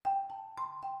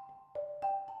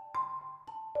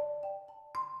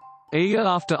A year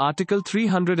after Article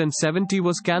 370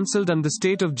 was cancelled and the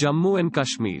state of Jammu and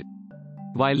Kashmir,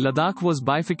 while Ladakh was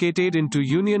bifurcated into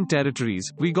union territories,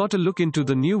 we got a look into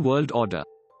the New World Order.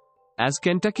 As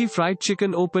Kentucky Fried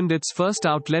Chicken opened its first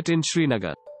outlet in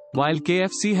Srinagar, while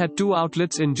KFC had 2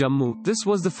 outlets in Jammu, this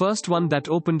was the first one that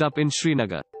opened up in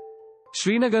Srinagar.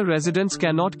 Srinagar residents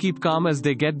cannot keep calm as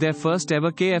they get their first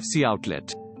ever KFC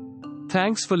outlet.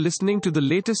 Thanks for listening to the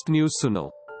latest News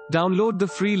Suno. Download the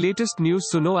free latest News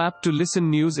Suno app to listen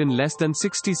news in less than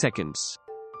 60 seconds.